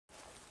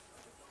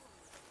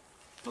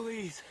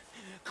Please,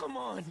 come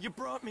on, you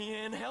brought me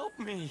in, help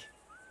me.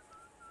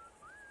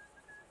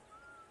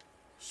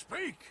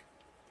 Speak!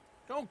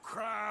 Don't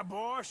cry,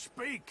 boy,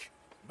 speak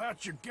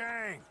about your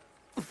gang.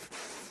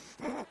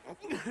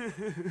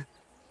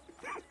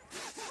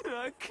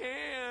 I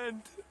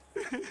can't.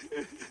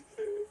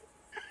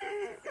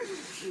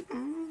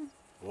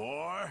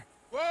 Boy.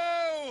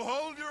 Whoa!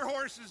 Hold your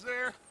horses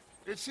there.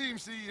 It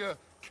seems the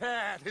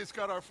cat has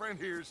got our friend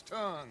here's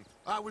tongue.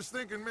 I was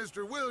thinking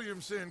Mr.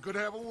 Williamson could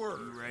have a word.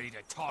 You ready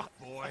to talk,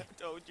 boy? I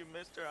told you,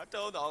 mister. I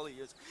told all of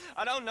you.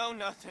 I don't know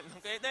nothing,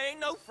 okay? They ain't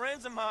no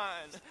friends of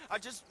mine. I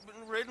just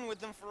been ridden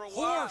with them for a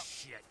while.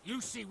 Horseshit!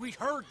 You see, we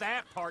heard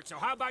that part, so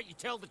how about you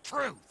tell the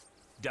truth?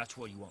 That's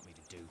what you want me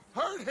to do.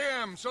 Hurt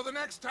him, so the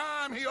next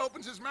time he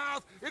opens his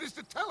mouth, it is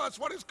to tell us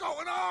what is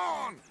going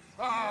on.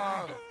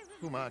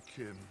 Who am I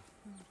kidding?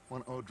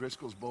 One of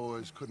O'Driscoll's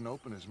boys couldn't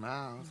open his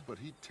mouth, but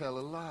he'd tell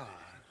a lie.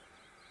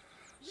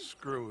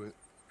 Screw it.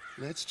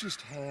 Let's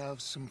just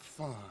have some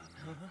fun.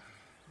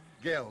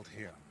 Geld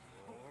him.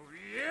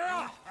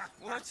 Yeah!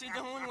 What's he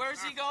doing?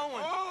 Where's he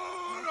going?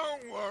 Oh,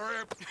 don't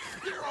worry.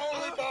 You're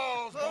only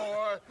balls,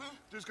 boy.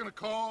 Just gonna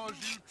cause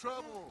you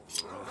trouble.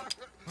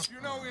 You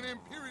know, in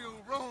Imperial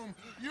Rome,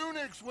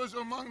 eunuchs was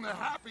among the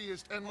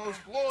happiest and most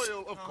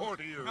loyal of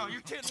courtiers. No, you're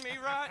kidding me,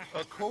 right?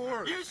 Of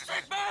course. You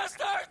sick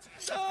bastard!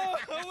 Oh,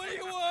 what do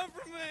you want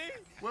from me?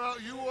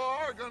 Well, you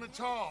are gonna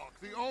talk.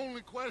 The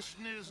only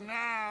question is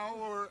now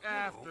or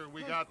after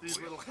we got these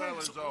little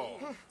fellas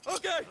off.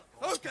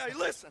 Okay,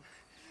 listen.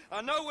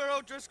 I know where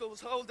O'Driscoll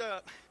was holed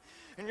up,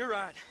 and you're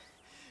right.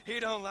 He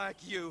don't like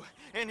you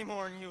any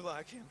more than you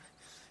like him.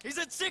 He's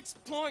at 6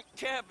 Point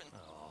Cabin.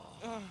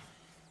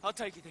 I'll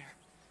take you there.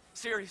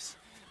 Serious.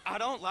 I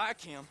don't like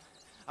him.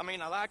 I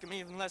mean, I like him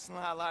even less than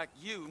I like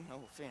you,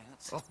 no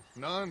offense. Oh,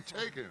 none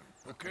taken.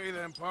 Okay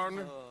then,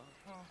 partner.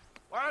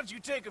 Why don't you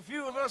take a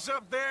few of us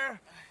up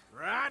there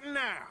right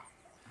now?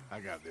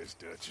 I got this,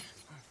 Dutch.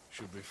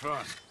 Should be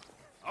fun.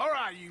 All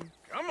right, you.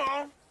 Come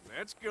on.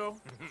 Let's go.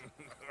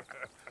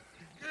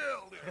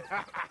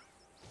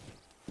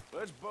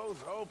 Let's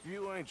both hope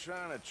you ain't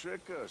trying to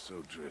trick us,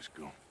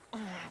 O'Driscoll.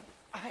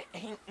 I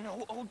ain't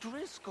no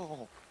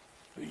O'Driscoll.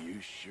 You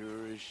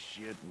sure as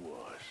shit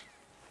was.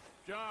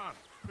 John,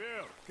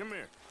 Bill, come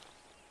here.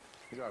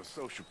 We got a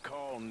social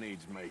call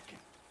needs making.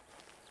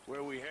 Where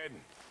are we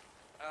heading?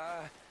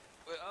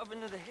 We're up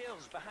into the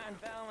hills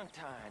behind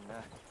Valentine.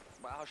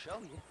 Well, I'll show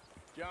you.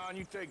 John,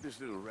 you take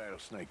this little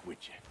rattlesnake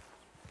with you.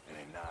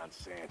 Any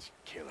nonsense,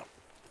 kill him.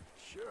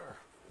 Sure.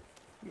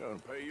 You're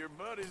gonna pay your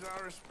buddies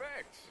our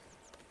respects.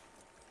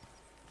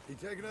 He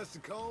taking us to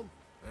Colm?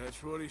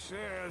 That's what he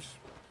says.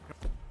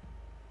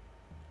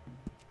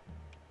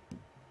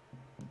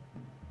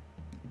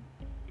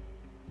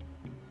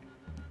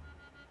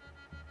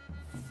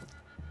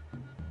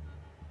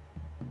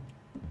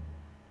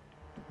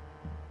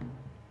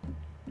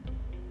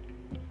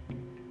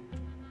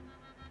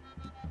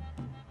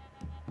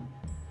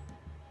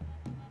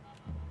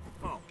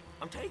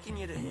 I'm taking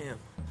you to him.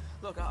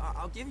 Look,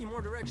 I'll give you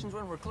more directions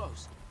when we're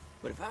close.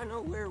 But if I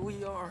know where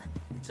we are,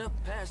 it's up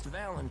past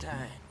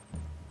Valentine.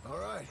 All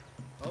right,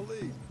 I'll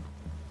lead.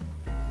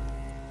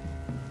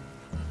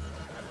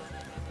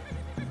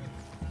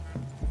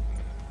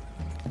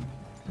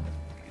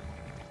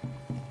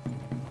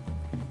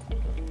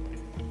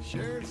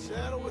 Sharing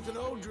saddle with an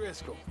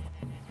O'Driscoll.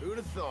 Who'd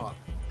have thought?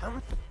 How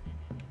many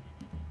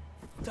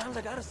times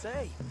I gotta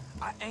say,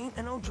 I ain't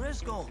an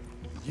O'Driscoll.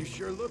 You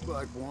sure look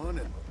like one,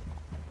 and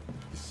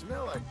you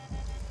smell like...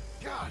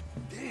 God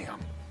damn.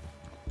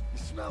 You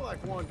smell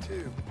like one,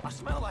 too. I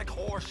smell like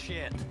horse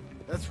shit.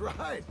 That's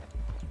right.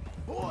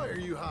 Boy, are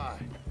you high.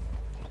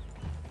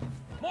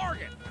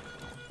 Morgan!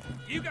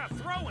 You got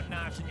throwing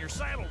knives in your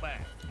saddlebag.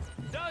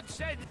 Doug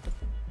said...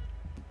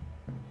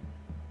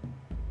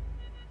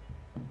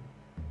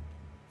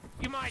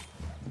 you might...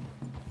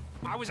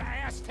 I was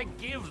asked to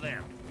give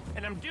them,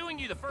 and I'm doing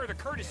you the further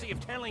courtesy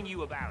of telling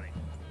you about it.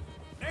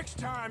 Next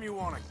time you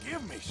want to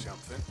give me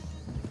something,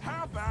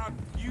 how about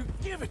you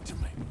give it to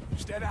me,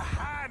 instead of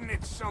hiding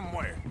it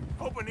somewhere,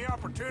 hoping the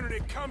opportunity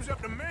comes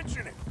up to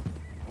mention it?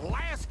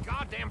 Last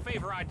goddamn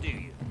favor I do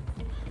you.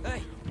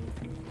 Hey!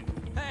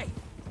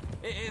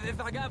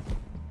 If I got...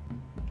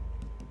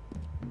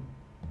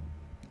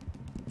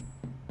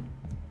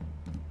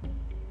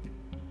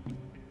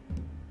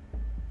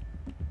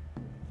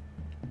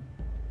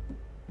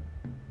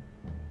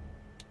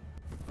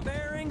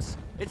 bearings,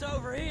 it's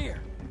over here.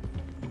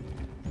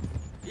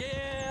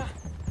 Yeah,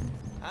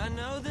 I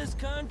know this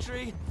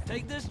country.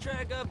 Take this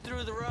track up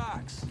through the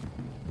rocks.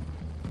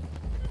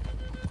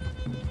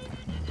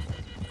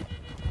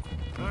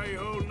 How you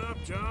holding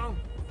up, John?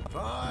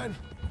 Fine.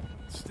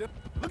 Still...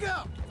 Look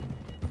out!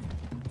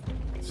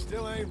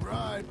 Still ain't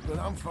right, but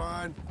I'm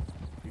fine.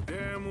 You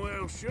damn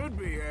well should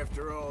be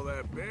after all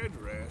that bed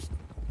rest.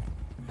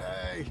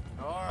 Hey,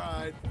 all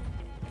right.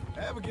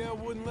 Abigail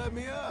wouldn't let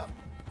me up.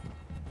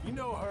 You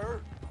know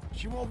her.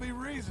 She won't be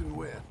reasoned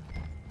with.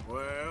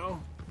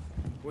 Well,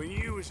 when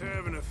you was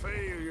having a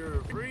failure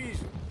of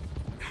reason,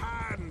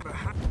 hiding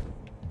behind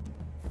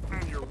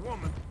your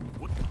woman,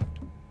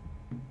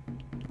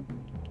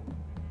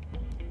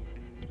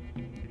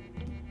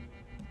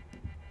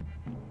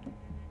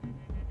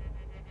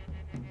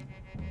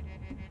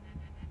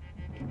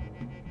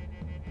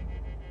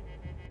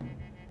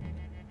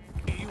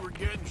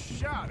 getting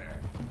shot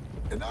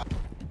at. And I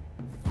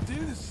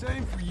do the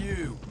same for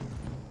you,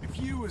 if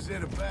you was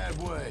in a bad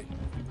way.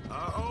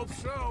 I hope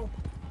so.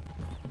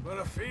 But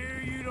I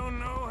fear you don't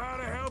know how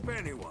to help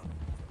anyone.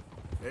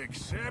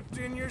 Except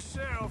in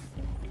yourself.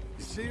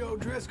 You see,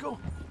 O'Driscoll?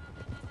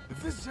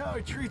 If this is how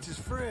he treats his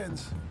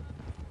friends,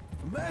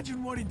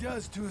 imagine what he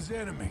does to his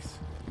enemies.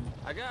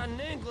 I got an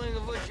inkling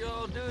of what you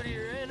all do to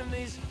your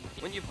enemies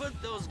when you put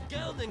those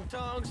gelding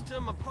tongs to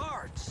my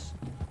parts.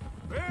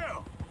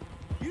 Bill,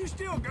 you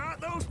still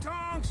got those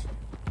tongs?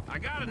 I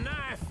got a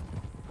knife.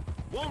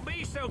 Won't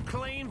be so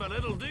clean, but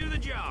it'll do the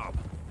job.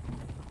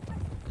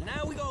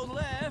 Now we go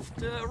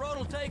left, road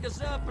will take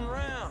us up and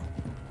round.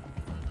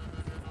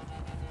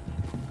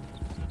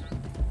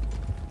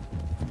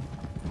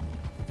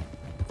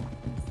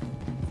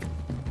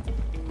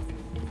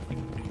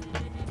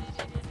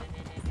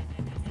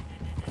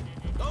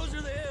 Those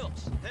are the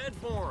hills. Head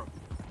for them.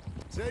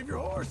 Save your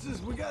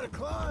horses, we gotta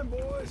climb,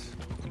 boys.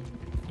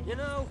 You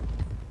know,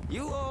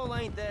 you all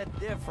ain't that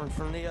different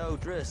from the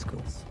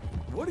O'Driscolls.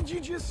 What did you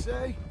just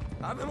say?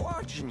 I've been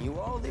watching you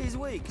all these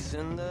weeks,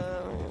 and,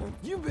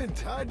 You've been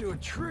tied to a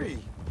tree.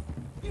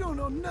 You don't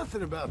know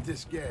nothing about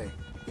this gang.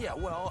 yeah,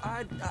 well,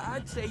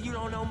 I'd say you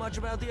don't know much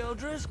about the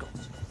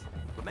O'Driscolls.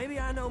 But maybe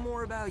I know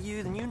more about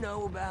you than you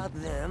know about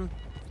them.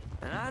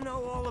 And I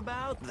know all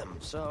about them,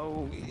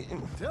 so...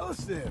 Tell us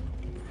then,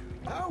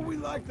 how are we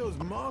like those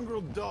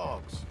mongrel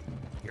dogs?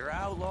 You're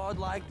outlawed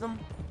like them.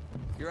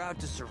 You're out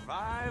to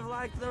survive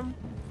like them.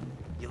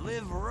 You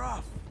live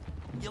rough.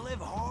 You live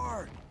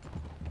hard.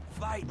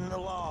 Fighting the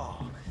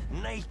law,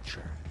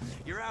 nature.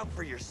 You're out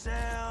for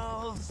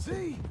yourselves.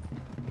 See?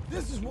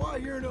 This is why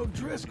you're an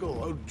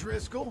O'Driscoll,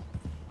 O'Driscoll.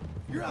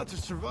 You're out to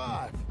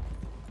survive.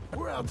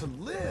 We're out to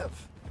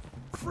live.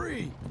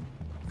 Free.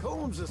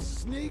 Colm's a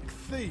sneak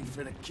thief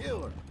and a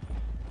killer.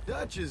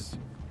 Dutch is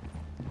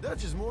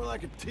more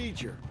like a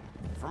teacher.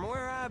 From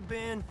where I've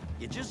been,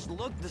 you just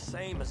look the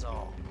same as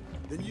all.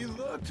 Then you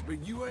looked,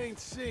 but you ain't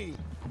seen.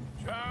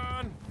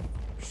 John,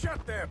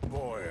 shut that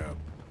boy up.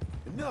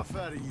 Enough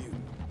out of you.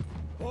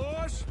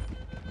 Boys?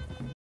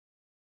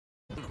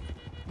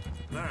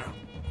 Now,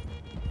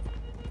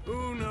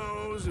 who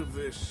knows if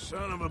this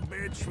son of a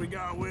bitch we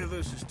got with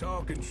us is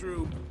talking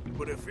true,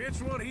 but if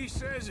it's what he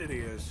says it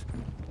is,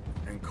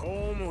 and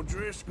Colm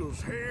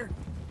O'Driscoll's here,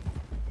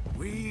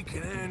 we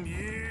can end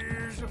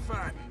years of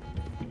fighting,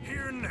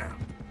 here and now.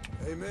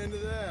 Amen to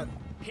that.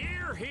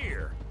 Here,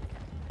 here.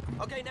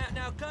 Okay,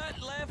 now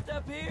cut left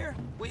up here.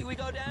 We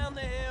go down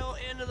the hill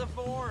into the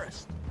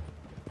forest.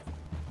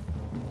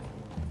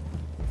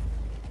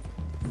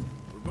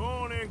 We're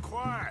going in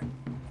quiet,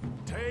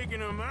 taking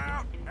them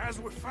out as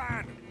we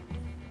find them,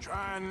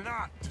 trying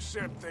not to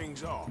set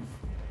things off.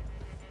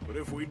 But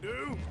if we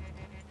do,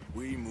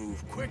 we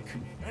move quick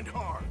and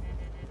hard.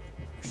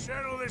 We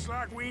settle this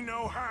like we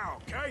know how,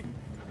 okay?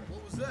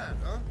 What was that,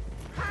 huh?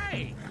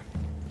 Hey!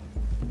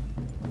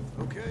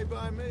 Okay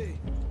by me.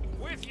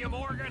 With you,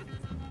 Morgan.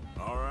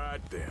 All right,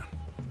 then.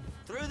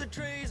 Through the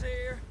trees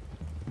here.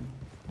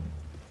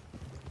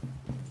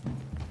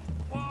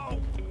 Whoa!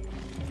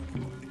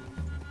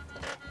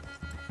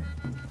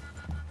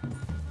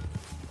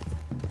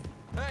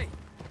 Hey,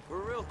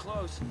 we're real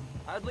close.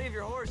 I'd leave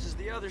your horses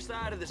the other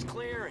side of this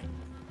clearing.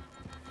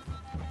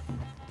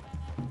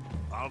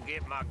 I'll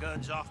get my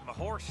guns off my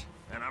horse,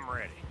 and I'm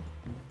ready.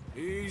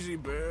 Easy,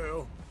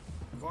 Bill.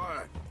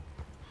 Quiet.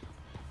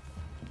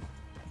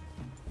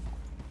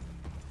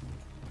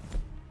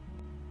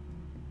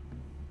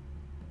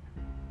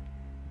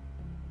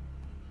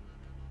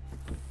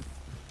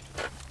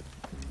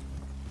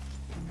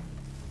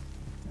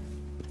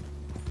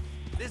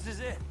 This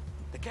is it.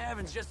 The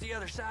cabin's just the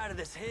other side of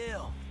this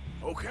hill.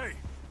 Okay.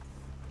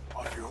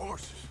 Off your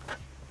horses.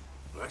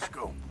 Let's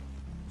go.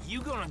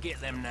 You gonna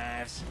get them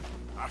knives?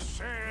 I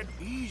said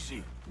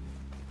easy.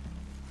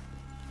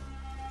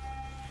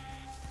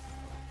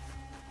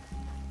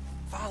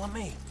 Follow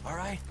me, all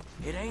right?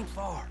 It ain't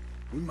far.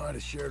 We might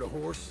have shared a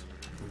horse,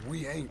 but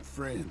we ain't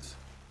friends.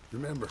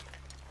 Remember,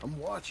 I'm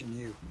watching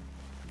you.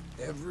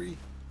 Every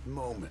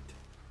moment.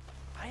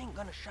 I ain't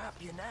gonna shop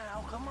you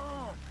now, come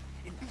on.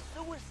 It'd be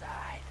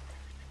suicide.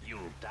 You'll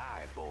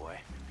die, boy.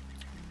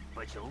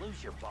 But you'll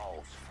lose your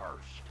balls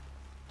first.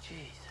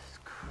 Jesus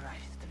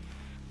Christ.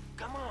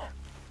 Come on.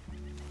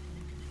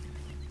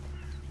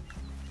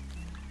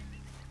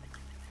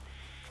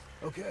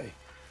 Okay,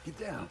 get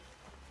down.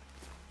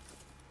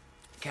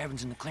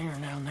 Cabin's in the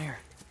clearing down there.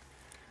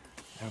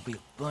 There'll be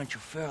a bunch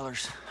of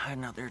fellers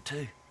hiding out there,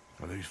 too.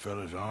 Are these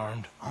fellas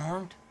armed?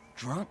 Armed,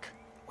 drunk,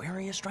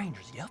 wary of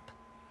strangers, yup.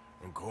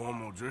 And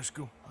Colm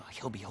O'Driscoll?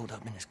 He'll be holed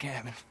up in his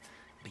cabin.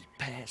 Be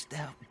passed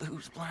out,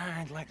 booze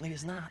blind, likely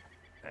as not.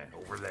 And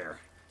over there,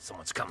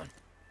 someone's coming.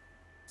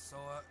 So,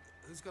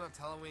 who's gonna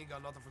tell him we ain't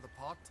got nothing for the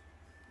pot?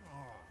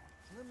 Oh,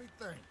 let me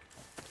think.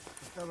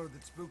 The fella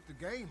that spooked the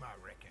game,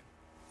 I reckon.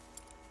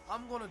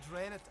 I'm gonna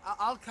drain it.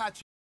 I'll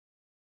catch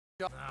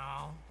you.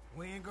 No,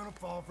 we ain't gonna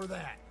fall for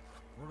that.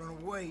 We're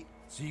gonna wait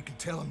so you can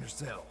tell him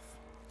yourself.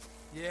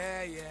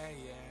 Yeah.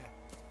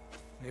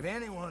 If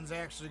anyone's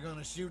actually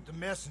gonna shoot the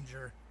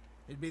messenger,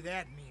 It'd be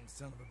that mean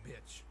son of a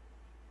bitch.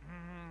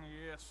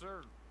 Yes,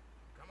 sir.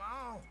 Come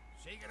on,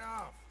 shake it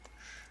off.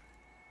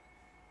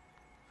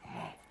 Come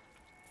on.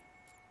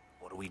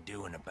 What are we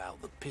doing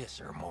about the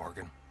pisser,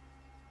 Morgan?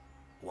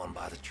 One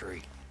by the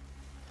tree.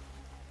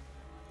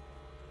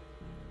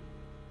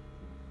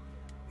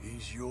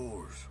 He's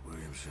yours,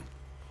 Williamson.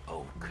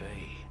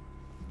 Okay.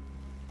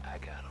 I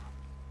got him.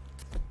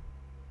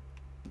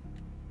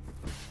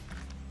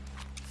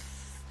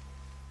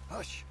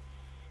 Hush.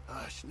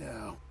 Hush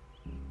now.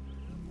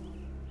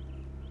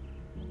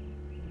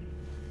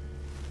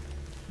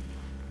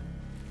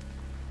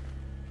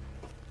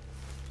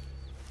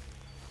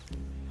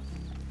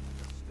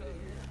 Stay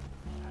here.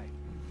 Hey,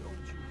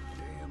 don't you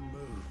damn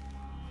move.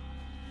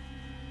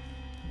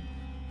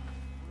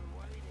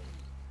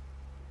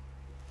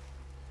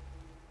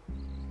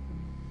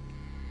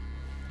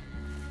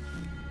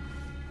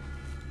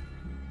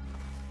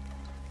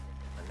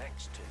 The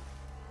next two.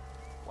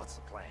 What's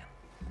the plan?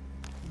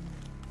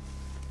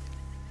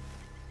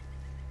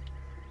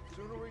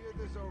 Sooner we get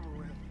this over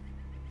with.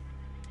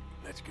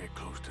 Let's get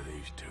close to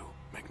these two.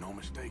 Make no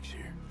mistakes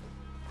here.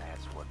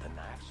 That's what the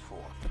knife's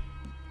for.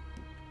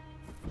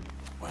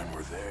 When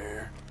we're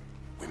there,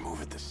 we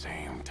move at the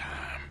same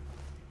time.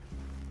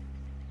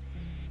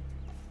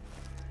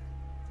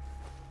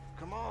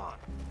 Come on.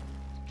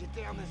 Get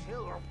down this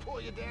hill or I'll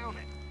pull you down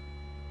it.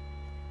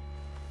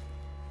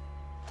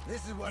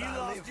 This is what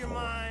I live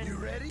for. You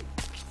ready?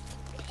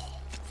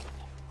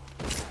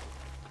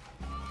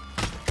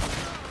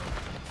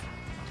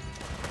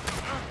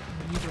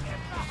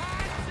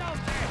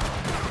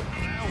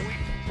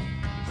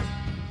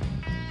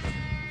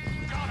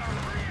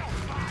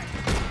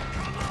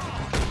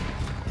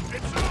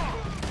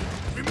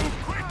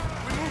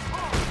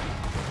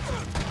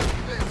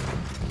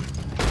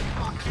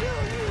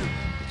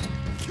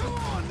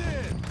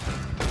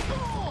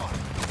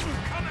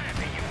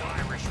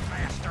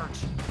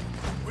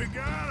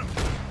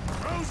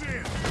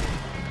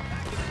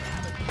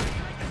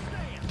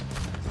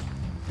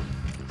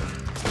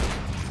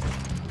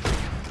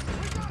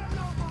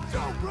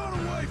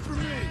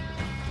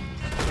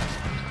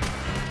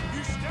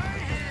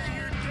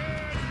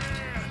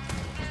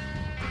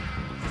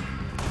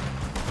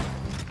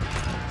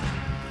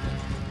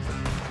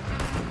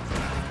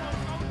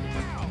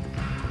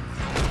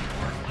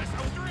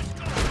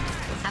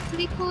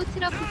 아프리코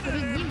트러프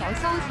부르님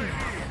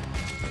어서오세요.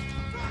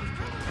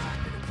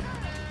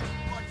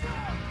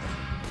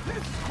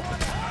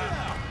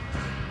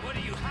 What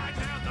are you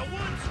hiding out in the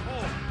woods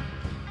for?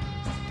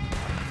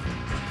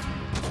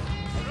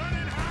 Run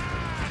and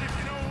hide if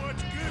you know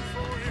what's good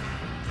for you.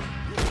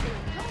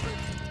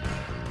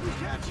 We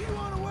catch you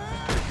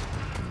unaware!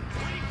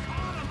 We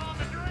caught him on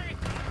the drink.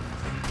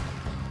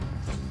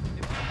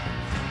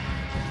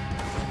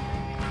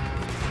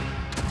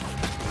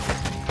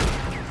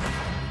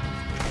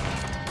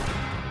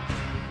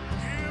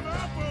 Give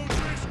up,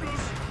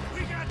 O'Driscolls.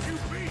 We got you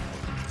beat.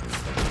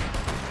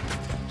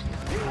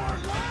 You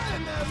weren't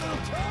lying, that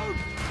little toad!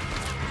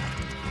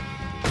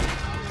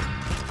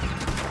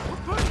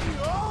 We're putting you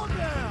all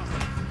down!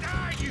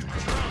 Die, you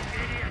drunk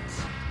idiots!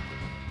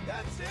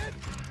 That's it!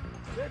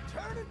 They're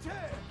turning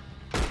tail!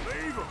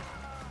 Leave him.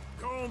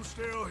 Comb's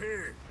still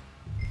here.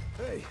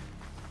 Hey,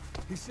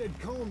 he said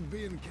Comb'd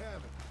be in the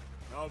cabin.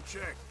 I'll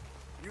check.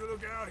 You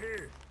look out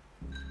here.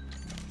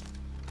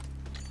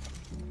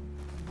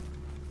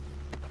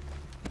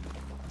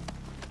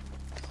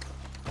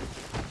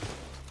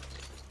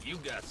 You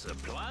got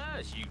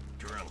supplies, you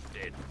drunk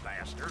dead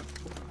bastard.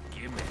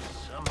 Give me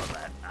some of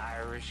that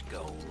Irish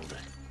gold.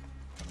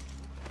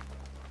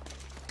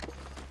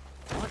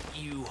 What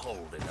you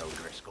holding,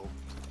 O'Driscoll?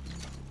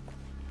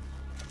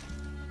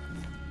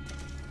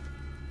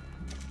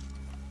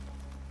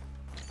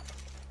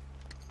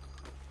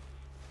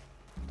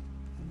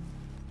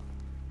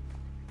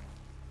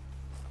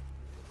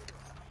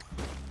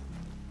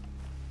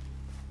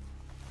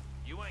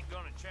 You ain't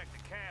gonna check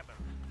the cabin.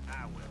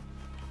 I will.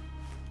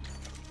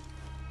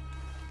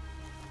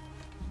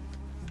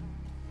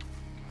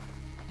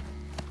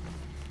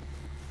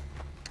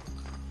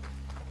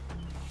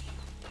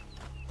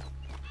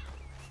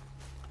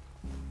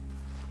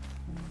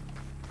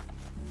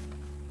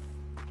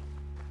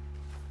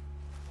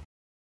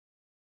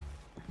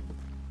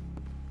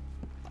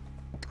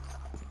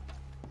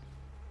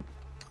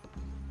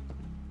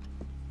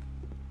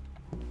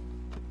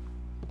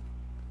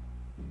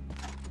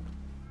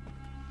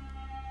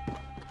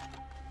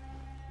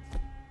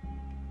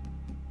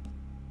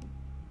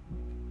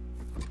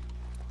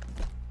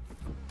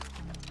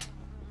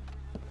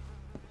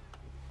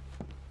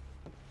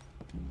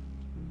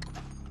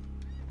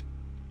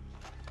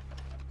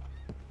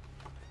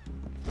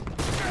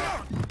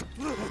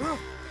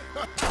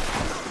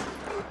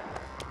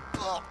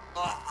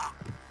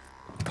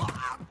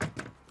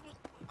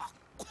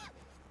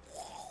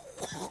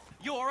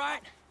 You all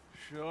right?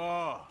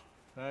 Sure.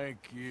 Thank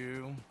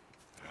you.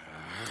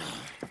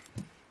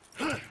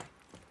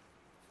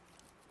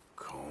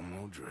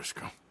 Colm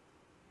O'Driscoll.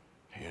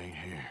 He ain't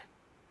here.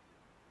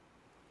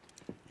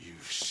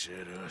 You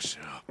set us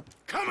up.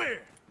 Come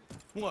here!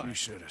 What? You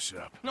set us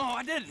up. No,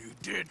 I didn't. You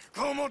did.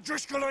 Colm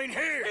O'Driscoll ain't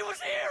here! He was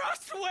here, I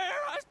swear!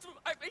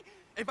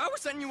 If I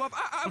was setting you up,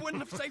 I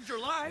wouldn't have saved your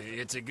life.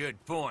 It's a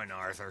good point,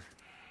 Arthur.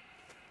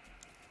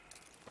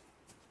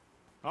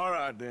 All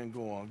right, then,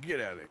 go on. Get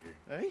out of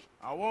here. Hey?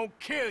 I won't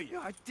kill you. Yeah,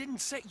 I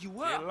didn't set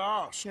you up. Get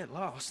lost. Get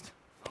lost.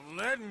 I'm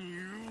letting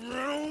you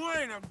run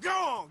away. Now go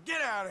on.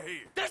 Get out of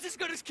here. That's as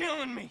good as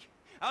killing me.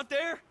 Out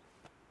there,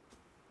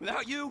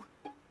 without you,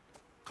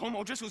 Colm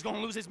O'Driscoll's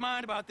gonna lose his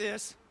mind about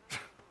this.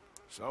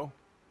 So?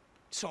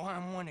 So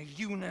I'm one of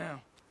you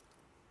now.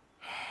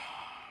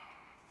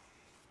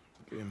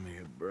 Give me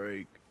a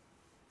break.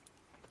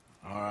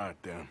 All right,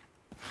 then.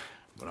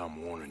 But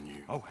I'm warning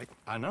you. Oh,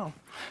 I know.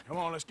 Come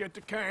on, let's get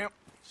to camp.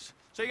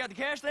 So you got the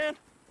cash then?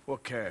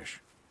 What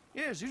cash?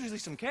 Yeah, there's usually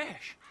some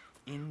cash.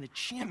 In the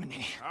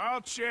chimney.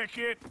 I'll check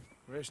it.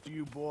 Rest of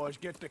you boys,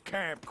 get to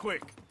camp,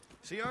 quick.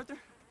 See, Arthur?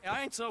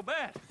 I ain't so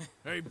bad.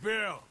 Hey,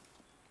 Bill.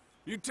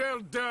 You tell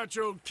Dutch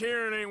old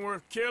Kieran ain't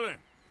worth killing.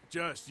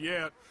 Just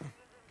yet.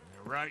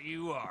 Right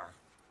you are.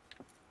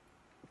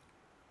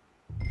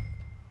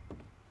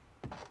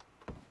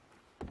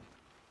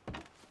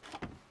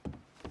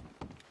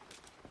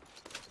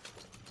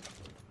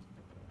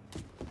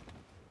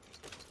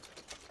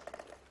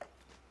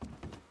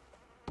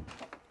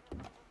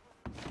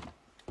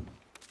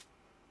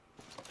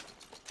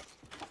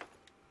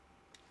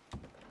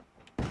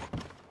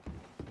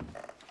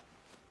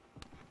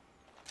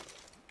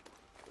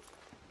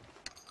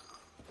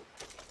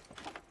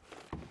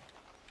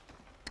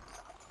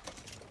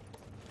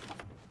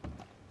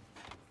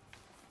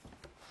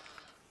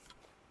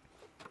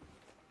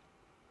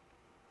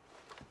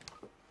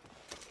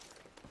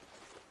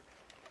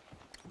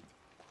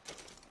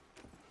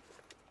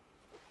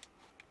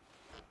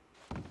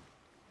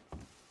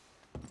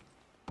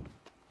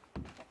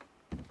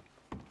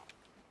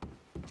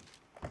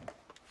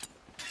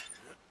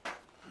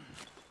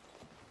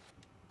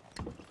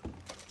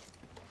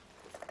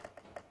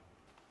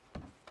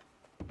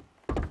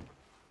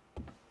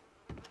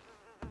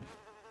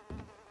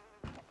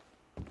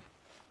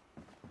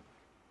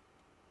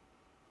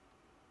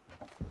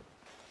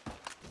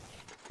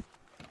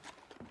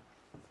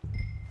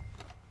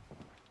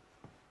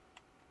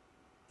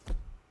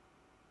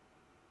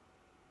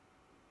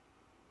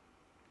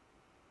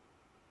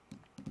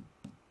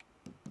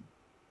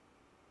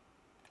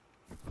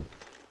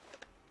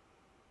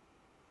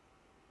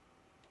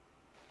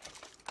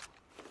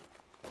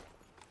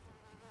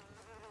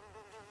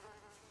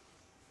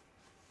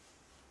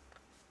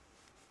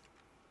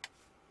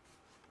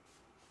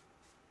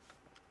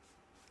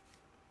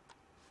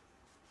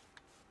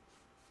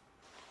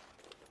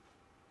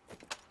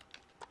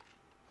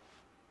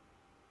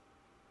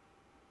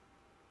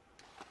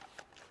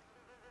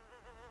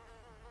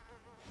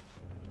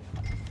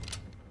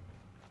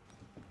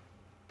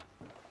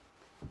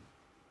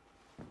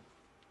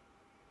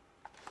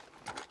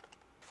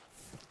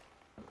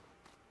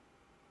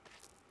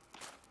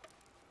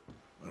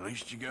 At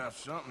least you got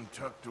something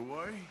tucked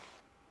away.